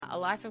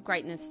life of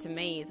greatness to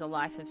me is a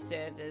life of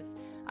service.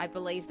 I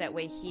believe that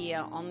we're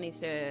here on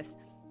this earth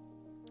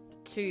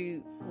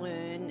to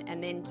learn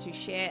and then to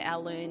share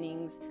our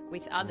learnings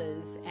with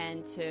others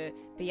and to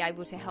be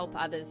able to help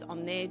others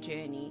on their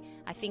journey.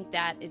 I think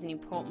that is an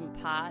important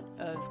part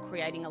of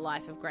creating a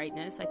life of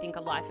greatness. I think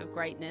a life of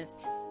greatness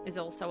is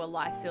also a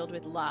life filled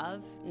with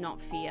love, not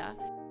fear.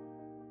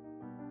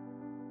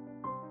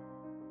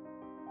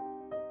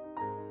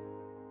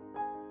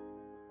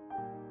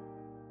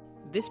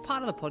 This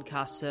part of the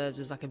podcast serves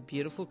as like a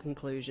beautiful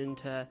conclusion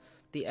to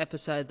the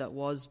episode that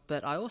was,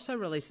 but I also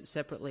release it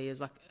separately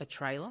as like a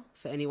trailer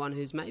for anyone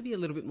who's maybe a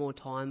little bit more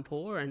time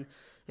poor and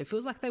it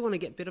feels like they want to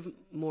get a bit of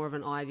more of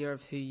an idea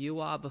of who you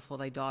are before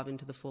they dive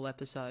into the full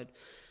episode.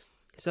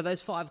 So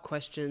those 5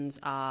 questions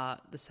are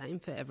the same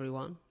for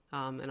everyone,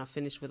 and I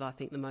finished with, I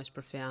think, the most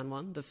profound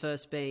one. The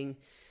first being,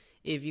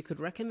 if you could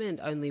recommend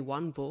only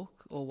one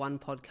book or one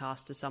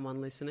podcast to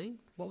someone listening,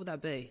 what would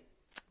that be?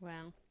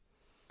 Wow.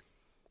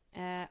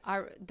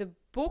 The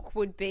book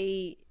would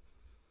be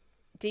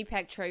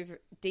Deepak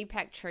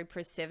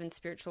Chopra's 7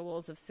 Spiritual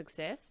Laws of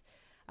Success.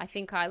 I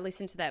think I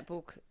listened to that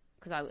book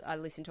because I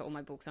listen to all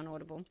my books on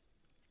Audible.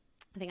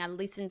 I think I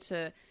listen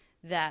to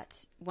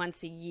that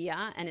once a year,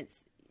 and it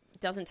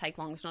doesn't take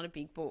long. It's not a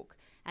big book,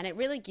 and it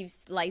really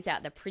lays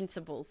out the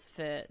principles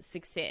for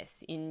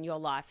success in your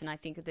life. And I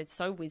think that it's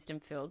so wisdom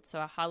filled. So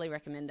I highly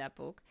recommend that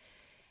book.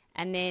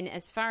 And then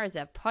as far as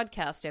a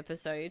podcast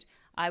episode,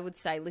 I would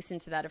say listen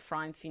to that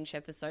Ephraim Finch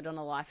episode on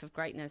a life of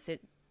greatness.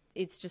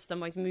 It's just the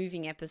most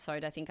moving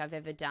episode I think I've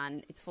ever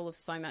done. It's full of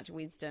so much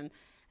wisdom.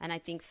 And I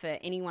think for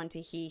anyone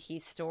to hear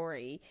his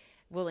story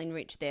will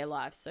enrich their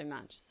lives so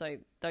much. So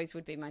those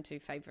would be my 2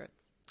 favorites.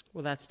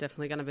 Well, that's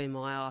definitely going to be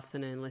my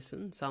afternoon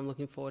listen. So I'm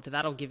looking forward to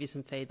that. I'll give you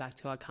some feedback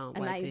too. I can't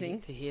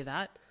wait to hear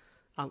that.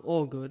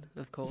 All good,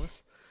 of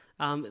course.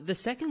 The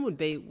second would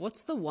be,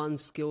 what's the one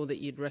skill that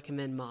you'd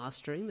recommend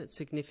mastering that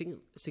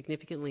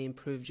significantly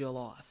improved your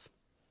life?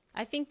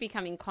 I think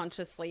becoming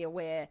consciously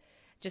aware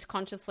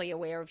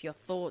of your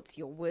thoughts,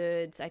 your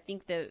words. I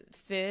think the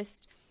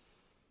first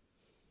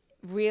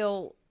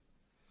real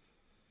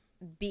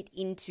bit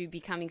into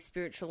becoming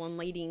spiritual and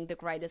leading the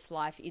greatest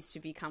life is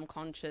to become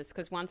conscious,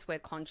 because once we're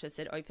conscious,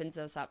 it opens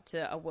us up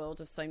to a world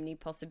of so many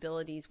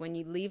possibilities. When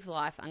you live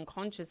life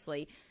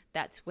unconsciously,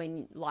 that's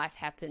when life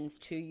happens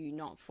to you,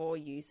 not for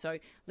you. So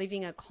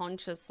living a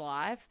conscious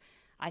life,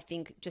 I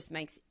think, just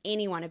makes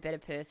anyone a better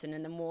person.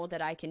 And the more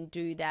that I can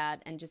do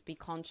that and just be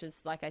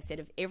conscious, like I said,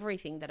 of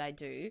everything that I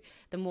do,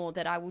 the more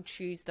that I will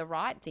choose the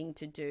right thing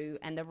to do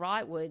and the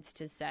right words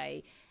to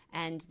say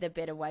and the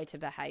better way to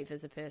behave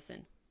as a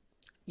person.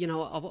 You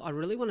know, I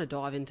really want to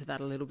dive into that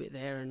a little bit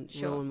there and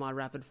ruin my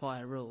rapid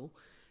fire rule,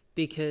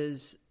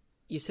 because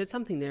you said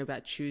something there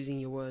about choosing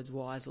your words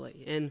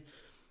wisely. And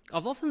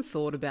I've often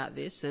thought about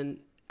this, and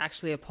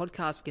actually a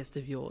podcast guest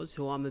of yours,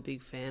 who I'm a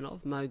big fan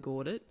of, Mo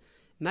Gordit,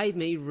 made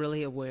me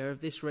really aware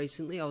of this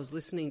recently. I was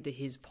listening to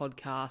his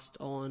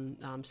podcast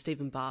on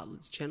Stephen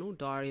Bartlett's channel,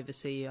 Diary of a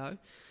CEO,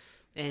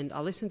 and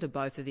I listened to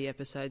both of the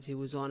episodes he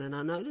was on, and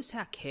I noticed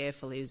how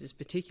carefully, it was this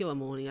particular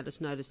morning, I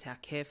just noticed how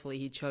carefully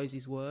he chose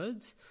his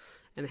words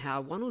and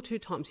how 1 or 2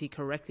 times he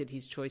corrected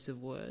his choice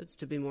of words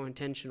to be more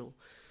intentional.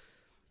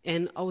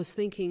 And I was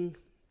thinking,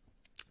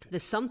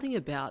 there's something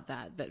about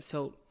that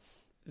felt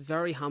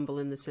very humble,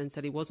 in the sense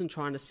that he wasn't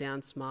trying to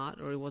sound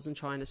smart or he wasn't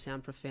trying to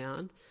sound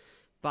profound,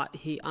 but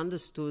he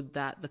understood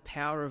that the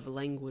power of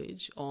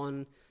language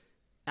on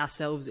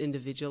ourselves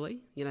individually,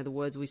 you know, the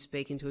words we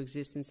speak into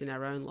existence in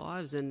our own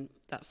lives and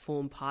that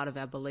form part of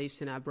our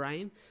beliefs in our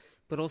brain,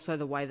 but also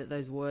the way that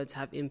those words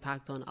have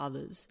impact on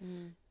others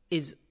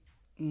is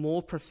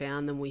more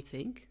profound than we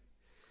think.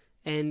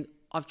 And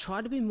I've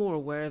tried to be more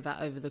aware of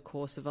that over the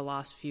course of the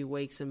last few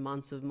weeks and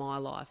months of my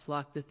life,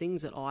 like the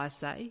things that I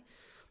say.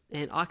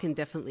 And I can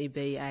definitely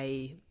be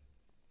a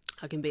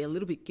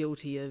little bit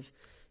guilty of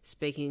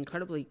speaking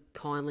incredibly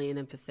kindly and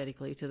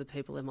empathetically to the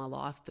people in my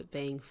life, but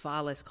being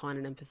far less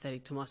kind and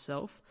empathetic to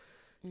myself.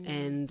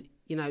 And,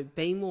 you know,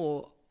 being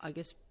more, I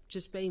guess,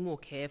 just being more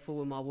careful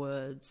with my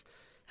words.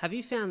 Have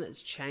you found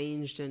that's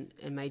changed and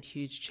made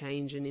huge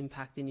change and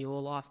impact in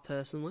your life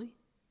personally?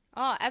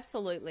 Oh,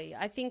 absolutely.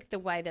 I think the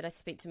way that I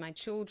speak to my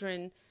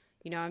children,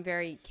 you know, I'm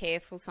very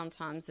careful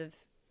sometimes of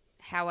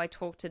how I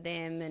talk to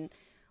them and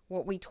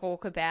what we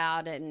talk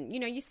about. And, you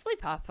know, you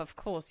slip up, of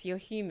course, you're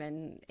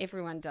human,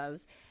 everyone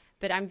does.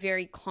 But I'm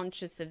very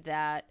conscious of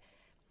that.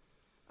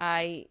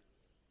 I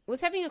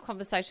was having a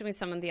conversation with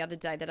someone the other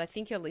day that I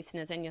think your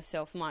listeners and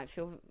yourself might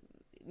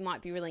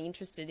be really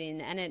interested in.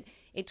 And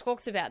it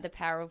talks about the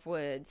power of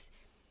words.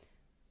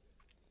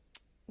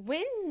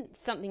 When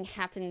something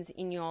happens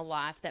in your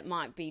life that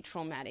might be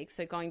traumatic,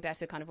 so going back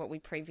to kind of what we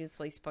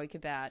previously spoke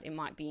about, it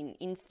might be an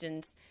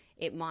instance,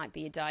 it might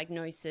be a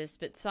diagnosis,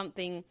 but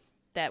something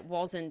that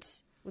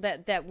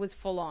was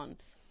full on.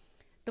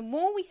 The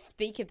more we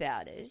speak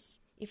about it,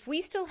 if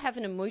we still have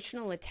an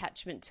emotional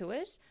attachment to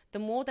it, the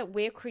more that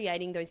we're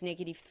creating those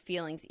negative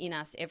feelings in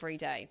us every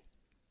day.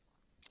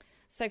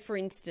 So for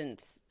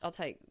instance, I'll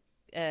take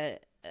a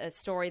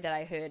story that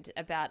I heard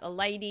about a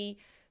lady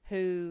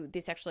who,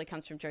 this actually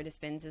comes from Joe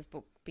Dispenza's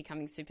book,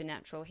 Becoming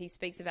Supernatural. He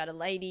speaks about a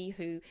lady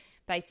who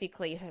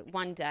basically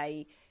one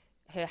day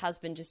her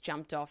husband just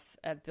jumped off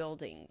a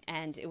building,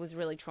 and it was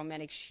really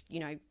traumatic,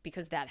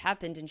 because that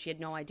happened, and she had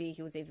no idea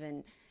he was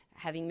even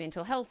having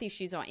mental health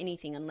issues or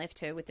anything, and left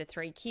her with the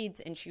 3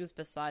 kids, and she was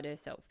beside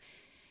herself.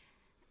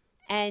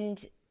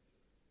 And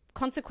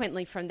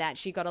consequently from that,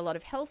 she got a lot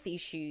of health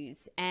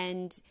issues,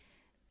 and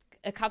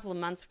a couple of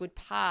months would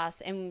pass,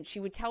 and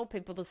she would tell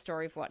people the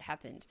story of what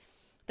happened.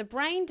 The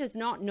brain does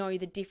not know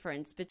the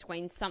difference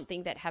between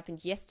something that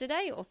happened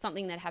yesterday or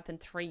something that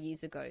happened 3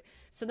 years ago.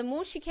 So the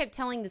more she kept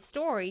telling the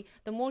story,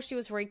 the more she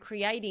was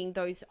recreating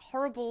those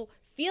horrible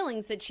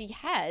feelings that she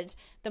had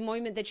the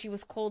moment that she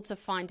was called to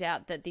find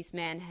out that this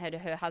man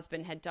her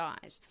husband had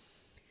died.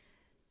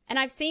 And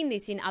I've seen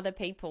this in other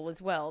people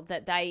as well,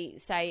 that they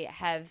say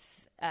have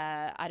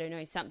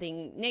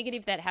something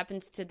negative that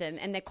happens to them,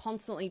 and they're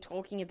constantly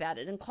talking about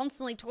it, and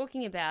constantly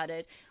talking about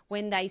it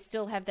when they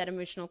still have that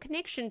emotional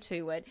connection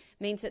to it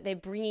means that they're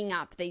bringing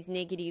up these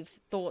negative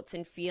thoughts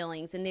and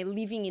feelings, and they're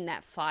living in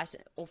that fight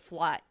or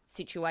flight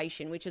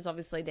situation, which is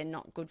obviously then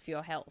not good for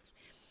your health.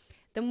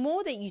 The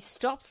more that you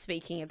stop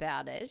speaking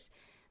about it,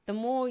 the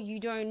more you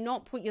do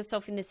not put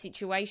yourself in the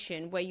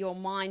situation where your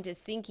mind is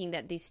thinking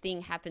that this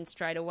thing happened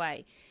straight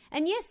away.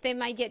 And yes, there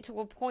may get to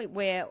a point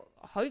where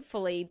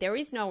hopefully there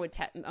is no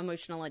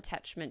emotional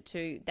attachment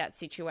to that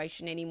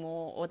situation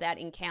anymore, or that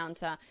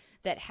encounter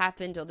that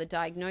happened, or the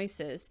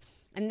diagnosis.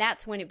 And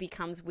that's when it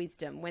becomes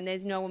wisdom. When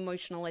there's no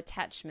emotional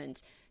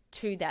attachment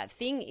to that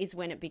thing is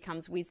when it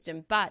becomes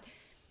wisdom. But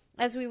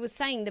as we were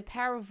saying, the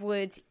power of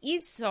words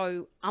is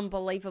so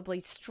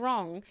unbelievably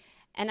strong.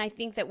 And I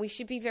think that we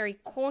should be very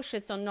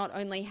cautious on not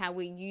only how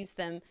we use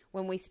them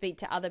when we speak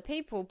to other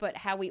people, but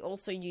how we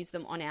also use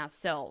them on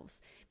ourselves,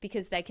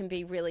 because they can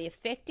be really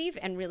effective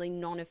and really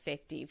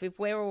non-effective. If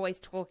we're always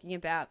talking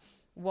about,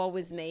 woe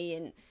was me,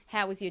 and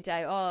how was your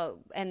day? Oh,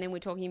 and then we're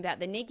talking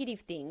about the negative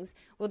things,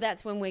 well,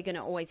 that's when we're going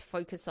to always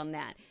focus on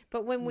that.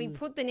 But when we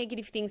put the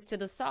negative things to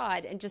the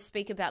side and just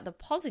speak about the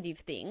positive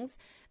things,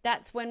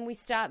 that's when we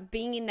start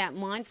being in that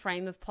mind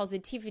frame of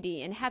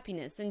positivity and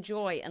happiness and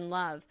joy and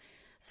love.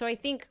 So I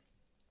think,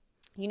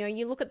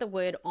 you look at the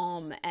word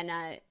Om, and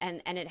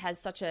it has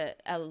such a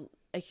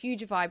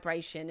huge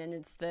vibration, and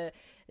it's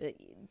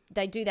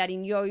they do that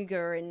in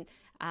yoga and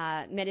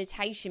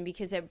meditation,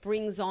 because it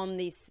brings on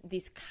this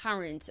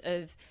current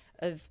of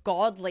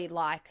godly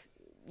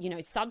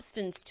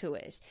substance to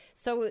it.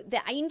 So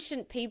the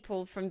ancient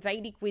people from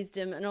Vedic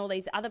wisdom and all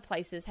these other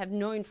places have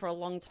known for a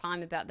long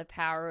time about the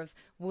power of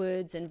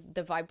words and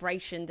the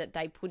vibration that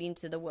they put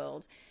into the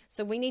world.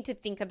 So we need to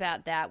think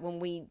about that when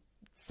we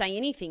say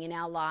anything in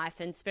our life,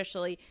 and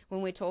especially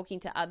when we're talking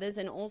to others,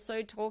 and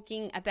also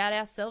talking about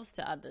ourselves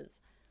to others.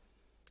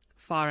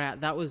 Far out.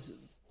 That was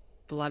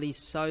bloody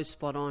so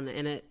spot on.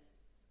 And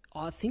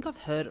I think I've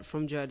heard it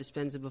from Joe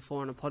Dispenza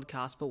before on a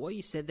podcast, but what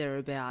you said there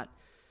about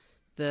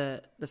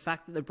the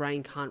fact that the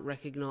brain can't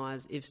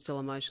recognize, if still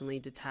emotionally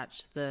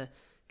detached, the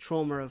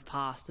trauma of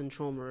past and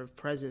trauma of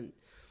present.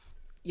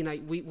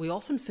 We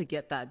often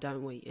forget that,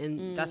 don't we?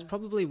 And that's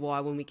probably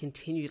why when we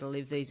continue to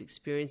live these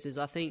experiences,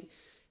 I think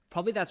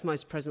probably that's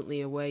most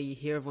presently aware you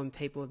hear of when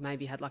people have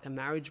maybe had like a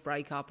marriage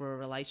breakup or a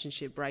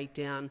relationship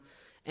breakdown,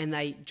 and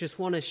they just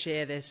want to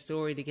share their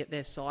story to get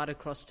their side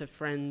across to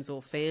friends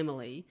or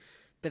family,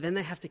 but then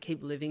they have to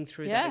keep living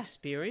through that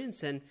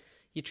experience. And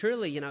you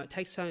truly, it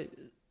takes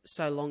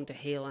so long to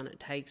heal, and it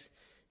takes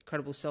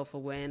incredible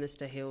self-awareness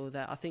to heal.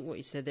 That I think what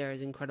you said there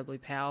is incredibly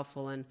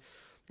powerful. And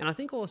I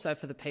think also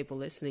for the people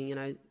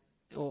listening,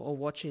 or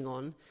watching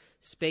on,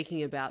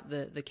 speaking about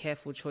the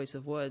careful choice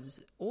of words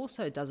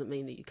also doesn't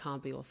mean that you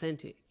can't be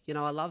authentic.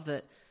 I love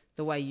that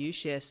the way you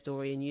share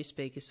story and you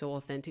speak is so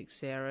authentic,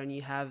 Sarah, and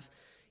you have,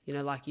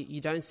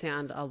 you don't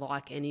sound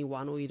alike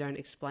anyone, or you don't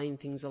explain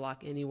things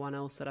alike anyone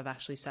else that I've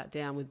actually sat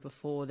down with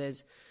before.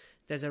 There's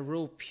a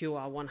real pure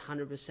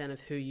 100% of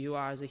who you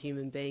are as a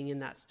human being in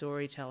that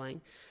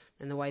storytelling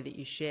and the way that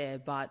you share,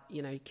 but,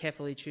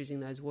 carefully choosing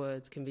those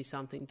words can be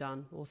something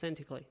done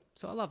authentically.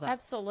 So I love that.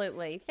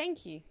 Absolutely.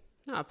 Thank you.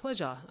 No,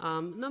 pleasure.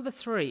 Number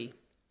 3,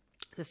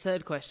 the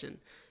third question.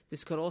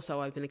 This could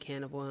also open a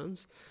can of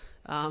worms.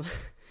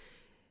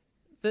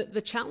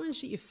 The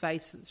challenge that you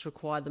face that's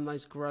required the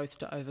most growth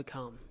to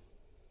overcome.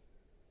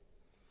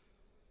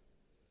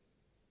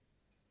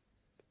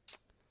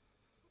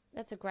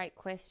 That's a great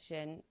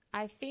question.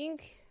 I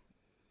think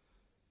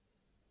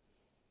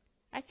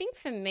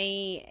for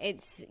me,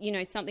 it's,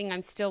 something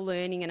I'm still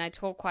learning, and I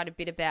talk quite a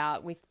bit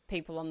about with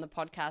people on the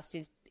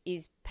podcast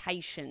is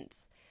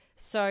patience.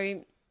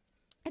 So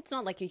it's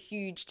not like a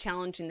huge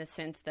challenge in the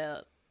sense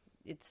that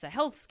it's a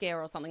health scare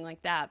or something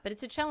like that, but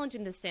it's a challenge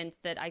in the sense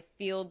that I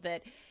feel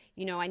that,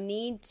 I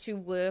need to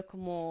work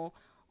more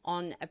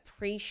on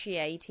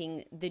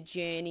appreciating the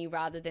journey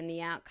rather than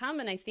the outcome.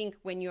 And I think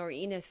when you're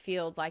in a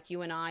field like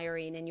you and I are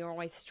in, and you're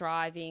always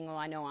striving, or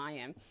I know I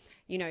am,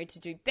 to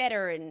do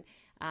better and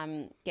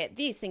get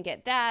this and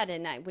get that,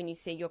 and when you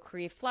see your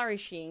career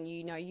flourishing,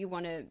 you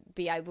want to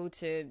be able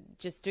to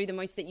just do the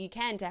most that you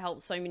can to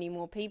help so many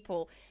more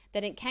people.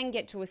 that it can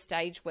get to a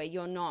stage where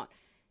you're not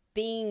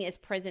being as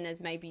present as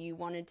maybe you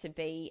wanted to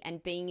be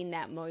and being in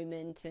that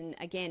moment. And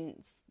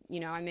again,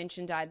 I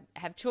mentioned I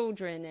have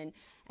children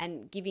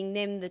and giving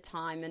them the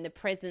time and the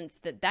presence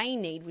that they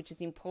need, which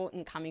is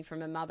important coming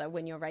from a mother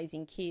when you're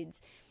raising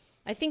kids.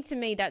 I think to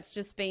me that's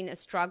just been a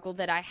struggle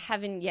that I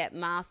haven't yet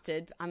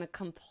mastered. I'm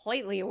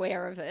completely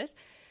aware of it,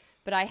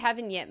 but I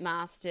haven't yet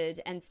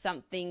mastered, and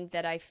something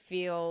that I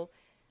feel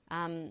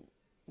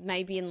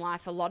maybe in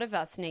life a lot of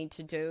us need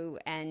to do.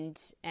 And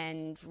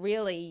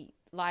really,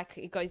 like,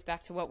 it goes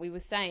back to what we were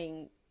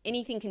saying,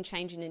 anything can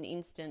change in an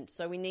instant.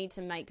 So we need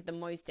to make the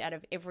most out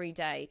of every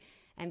day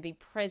and be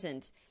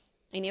present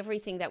in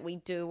everything that we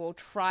do, or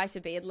try to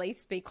be, at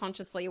least be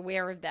consciously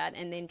aware of that,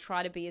 and then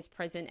try to be as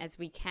present as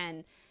we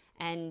can,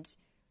 and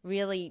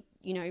really,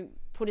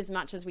 put as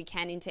much as we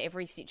can into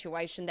every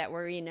situation that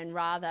we're in, and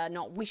rather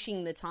not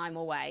wishing the time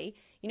away.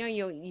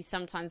 You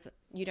sometimes,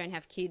 you don't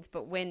have kids,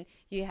 but when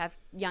you have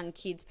young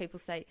kids, people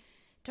say,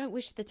 don't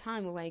wish the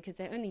time away because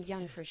they're only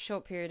young for a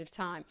short period of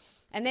time.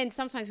 And then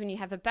sometimes when you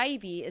have a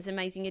baby, as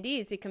amazing it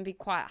is, it can be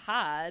quite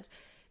hard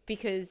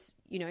because,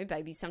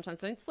 babies sometimes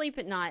don't sleep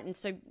at night. And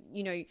so,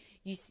 you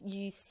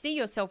see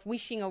yourself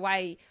wishing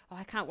away,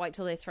 I can't wait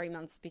till they're 3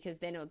 months because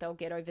then they'll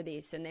get over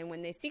this. And then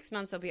when they're 6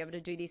 months, they'll be able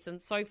to do this,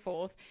 and so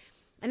forth.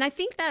 And I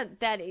think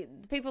that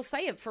people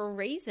say it for a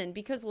reason,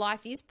 because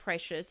life is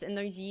precious and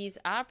those years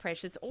are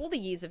precious. All the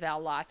years of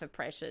our life are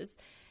precious.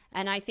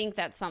 And I think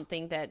that's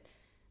something that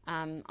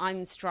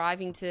I'm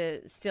striving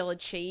to still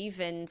achieve,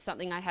 and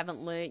something I haven't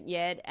learnt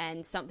yet,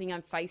 and something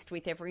I'm faced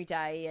with every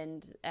day,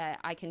 and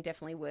I can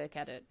definitely work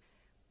at it.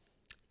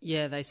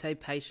 Yeah, they say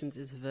patience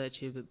is a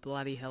virtue, but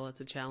bloody hell,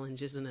 it's a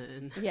challenge, isn't it?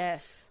 And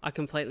yes. I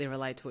completely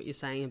relate to what you're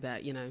saying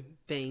about,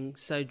 being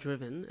so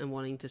driven and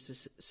wanting to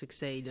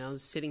succeed. And I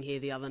was sitting here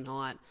the other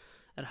night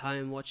at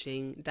home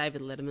watching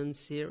David Letterman's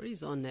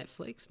series on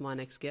Netflix, My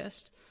Next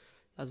Guest.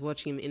 I was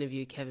watching him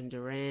interview Kevin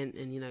Durant,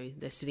 and,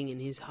 they're sitting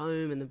in his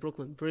home and the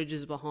Brooklyn Bridge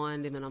is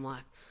behind him. And I'm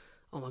like,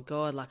 oh my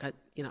God,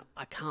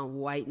 I can't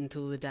wait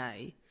until the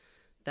day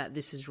that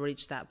this has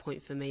reached that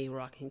point for me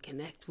where I can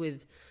connect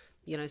with,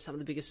 some of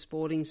the biggest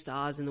sporting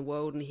stars in the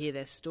world and hear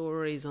their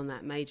stories on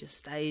that major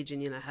stage,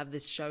 and, have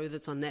this show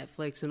that's on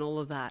Netflix and all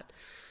of that.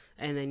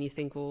 And then you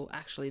think, well,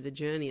 actually the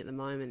journey at the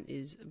moment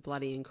is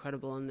bloody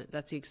incredible. And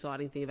that's the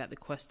exciting thing about the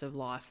quest of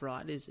life,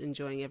 right? Is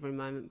enjoying every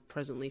moment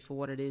presently for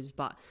what it is.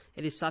 But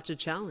it is such a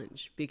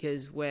challenge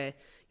because we're,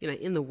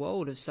 in the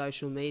world of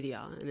social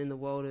media and in the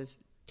world of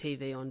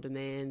TV on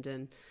demand,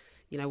 and,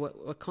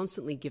 we're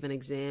constantly given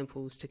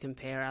examples to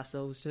compare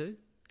ourselves to.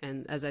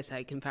 And as I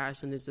say,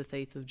 comparison is the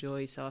thief of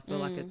joy. So I feel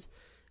like it's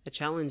a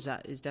challenge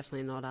that is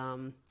definitely not,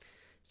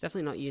 it's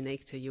definitely not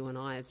unique to you and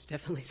I. It's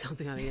definitely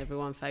something I think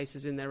everyone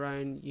faces in their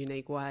own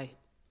unique way.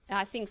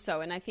 I think so.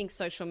 And I think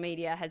social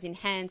media has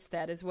enhanced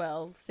that as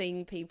well.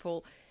 Seeing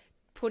people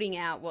putting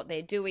out what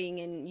they're doing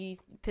and you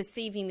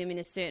perceiving them in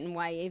a certain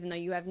way, even though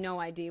you have no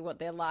idea what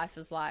their life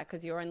is like,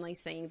 because you're only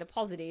seeing the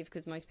positive,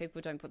 because most people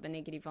don't put the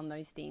negative on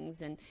those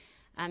things. And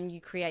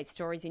you create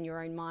stories in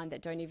your own mind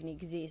that don't even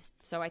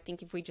exist. So I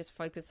think if we just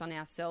focus on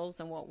ourselves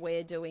and what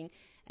we're doing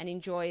and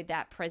enjoy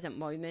that present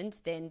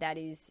moment, then that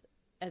is,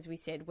 as we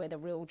said, where the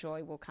real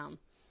joy will come.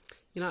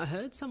 I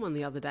heard someone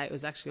the other day, it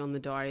was actually on the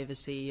Diary of a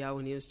CEO,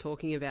 and he was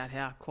talking about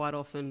how quite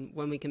often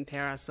when we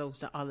compare ourselves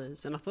to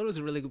others, and I thought it was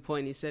a really good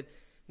point, he said,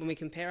 when we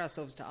compare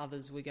ourselves to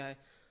others, we go,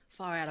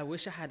 far out, I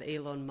wish I had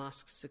Elon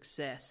Musk's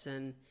success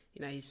and,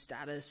 his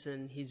status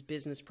and his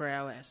business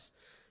prowess.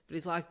 But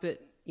he's like,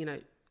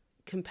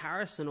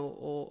 comparison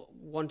or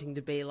wanting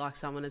to be like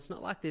someone, it's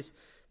not like this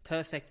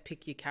perfect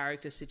pick your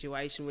character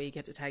situation where you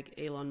get to take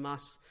Elon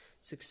Musk's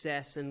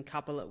success and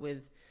couple it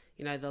with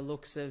the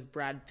looks of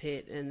Brad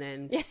Pitt and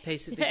then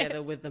piece it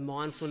together with the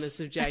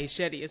mindfulness of Jay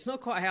Shetty. It's not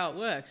quite how it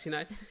works,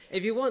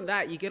 If you want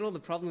that, you get all the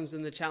problems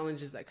and the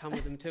challenges that come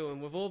with them too,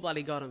 and we've all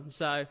bloody got them.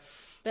 So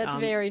that's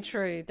very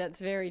true. That's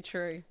very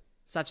true.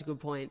 Such a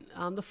good point.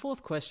 The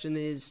fourth question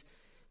is,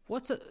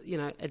 what's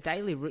a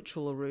daily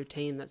ritual or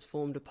routine that's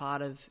formed a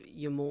part of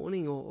your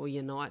morning or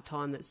your night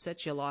time that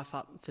sets your life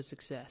up for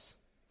success?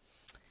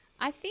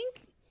 I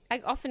think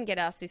I often get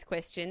asked this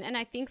question, and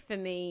I think for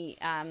me,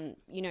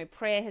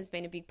 prayer has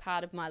been a big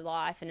part of my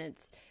life, and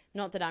it's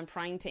not that I'm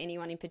praying to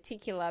anyone in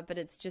particular, but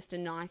it's just a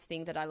nice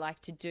thing that I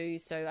like to do.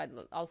 So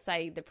I'll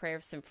say the prayer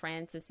of St.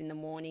 Francis in the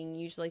morning,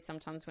 usually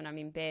sometimes when I'm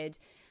in bed,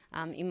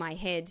 in my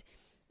head.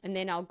 And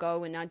then I'll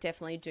go and I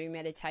definitely do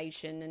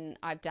meditation, and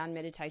I've done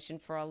meditation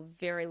for a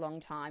very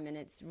long time, and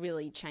it's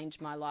really changed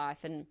my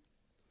life. And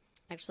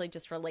actually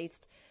just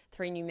released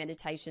 3 new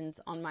meditations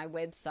on my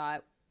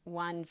website,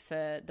 one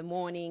for the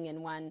morning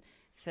and one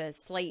for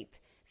sleep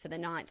for the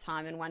night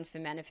time and one for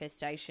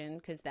manifestation,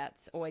 because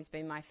that's always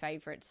been my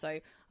favorite. So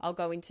I'll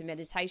go into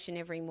meditation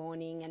every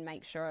morning and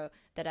make sure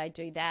that I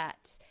do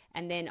that.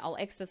 And then I'll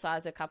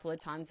exercise a couple of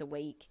times a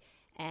week.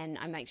 And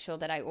I make sure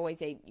that I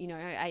always eat,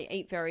 I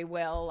eat very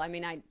well. I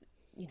mean, I,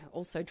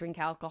 also drink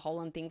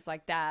alcohol and things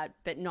like that,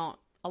 but not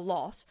a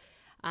lot.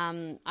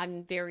 I'm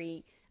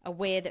very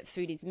aware that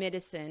food is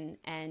medicine,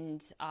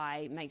 and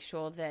I make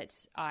sure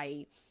that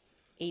I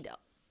eat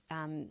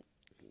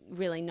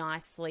really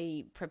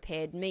nicely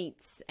prepared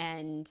meats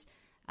and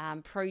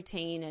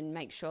protein, and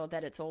make sure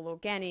that it's all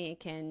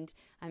organic, and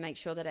I make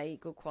sure that I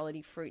eat good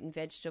quality fruit and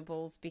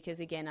vegetables, because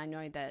again, I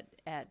know that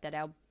that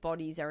our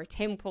bodies are a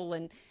temple,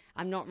 and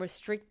I'm not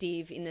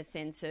restrictive in the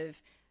sense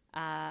of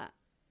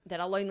that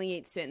I'll only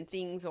eat certain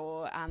things,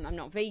 or I'm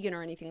not vegan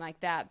or anything like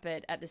that.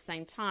 But at the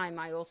same time,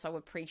 I also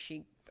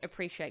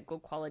appreciate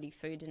good quality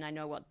food, and I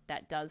know what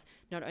that does,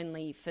 not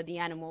only for the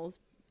animals,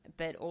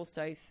 but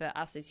also for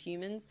us as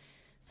humans.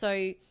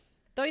 So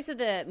those are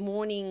the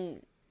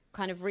morning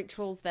kind of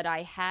rituals that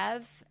I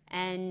have,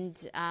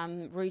 and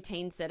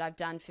routines that I've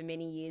done for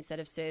many years that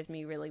have served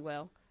me really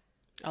well.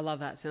 I love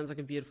that. Sounds like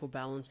a beautiful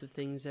balance of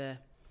things there.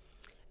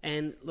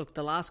 And look,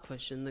 the last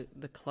question,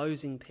 the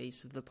closing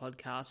piece of the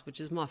podcast, which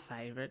is my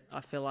favourite,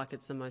 I feel like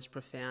it's the most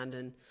profound,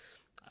 and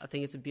I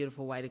think it's a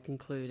beautiful way to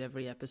conclude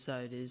every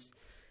episode, is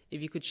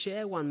if you could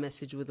share one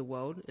message with the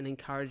world and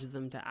encourage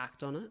them to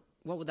act on it,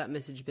 what would that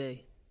message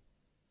be?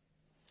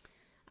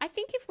 I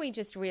think if we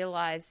just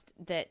realised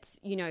that,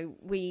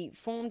 we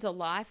formed a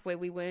life where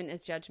we weren't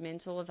as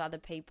judgmental of other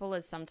people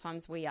as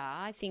sometimes we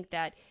are, I think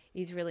that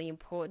is really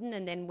important.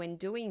 And then when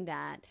doing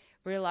that,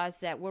 realise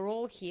that we're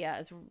all here,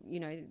 as,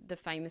 the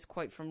famous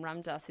quote from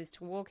Ram Dass is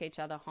to walk each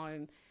other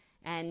home.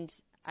 And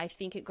I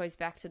think it goes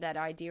back to that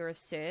idea of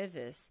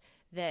service,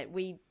 that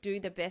we do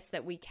the best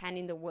that we can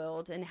in the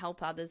world and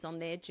help others on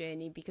their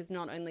journey, because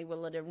not only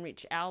will it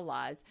enrich our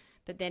lives,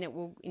 but then it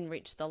will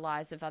enrich the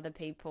lives of other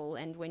people.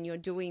 And when you're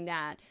doing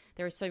that,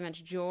 there is so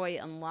much joy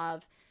and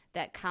love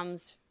that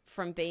comes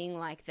from being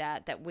like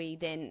that, that we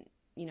then,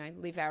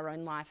 live our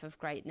own life of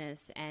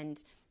greatness.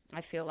 And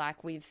I feel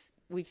like we've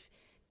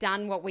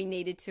done what we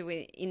needed to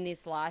in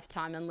this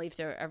lifetime and lived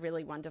a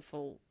really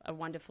wonderful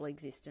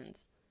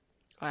existence.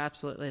 I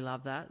absolutely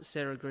love that.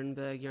 Sarah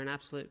Grynberg, you're an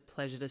absolute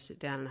pleasure to sit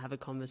down and have a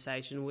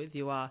conversation with.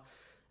 You are,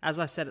 as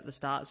I said at the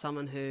start,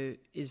 someone who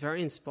is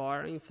very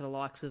inspiring for the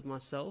likes of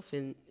myself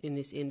in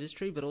this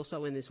industry, but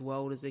also in this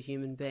world as a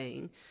human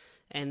being.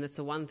 And that's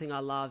the one thing I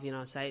love.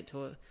 I say it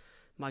to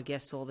my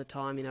guests all the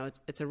time.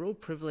 It's a real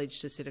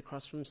privilege to sit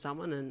across from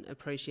someone and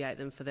appreciate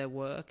them for their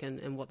work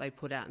and what they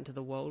put out into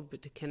the world,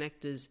 but to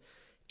connect as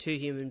two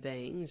human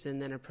beings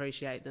and then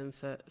appreciate them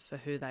for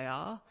who they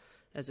are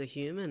as a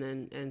human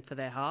and for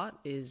their heart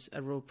is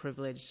a real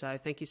privilege. So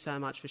thank you so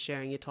much for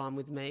sharing your time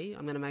with me.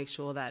 I'm going to make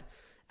sure that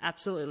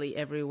absolutely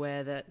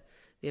everywhere that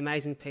the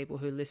amazing people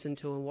who listen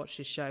to and watch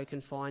this show can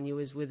find you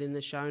is within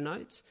the show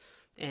notes.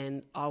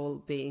 And I will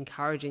be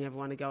encouraging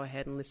everyone to go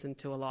ahead and listen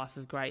to A Life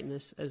of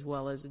Greatness, as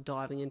well as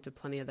diving into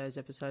plenty of those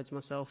episodes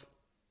myself.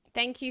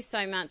 Thank you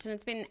so much. And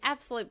it's been an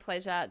absolute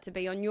pleasure to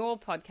be on your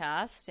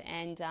podcast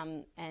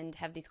and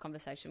have this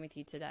conversation with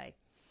you today.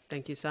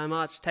 Thank you so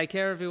much. Take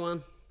care,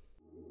 everyone.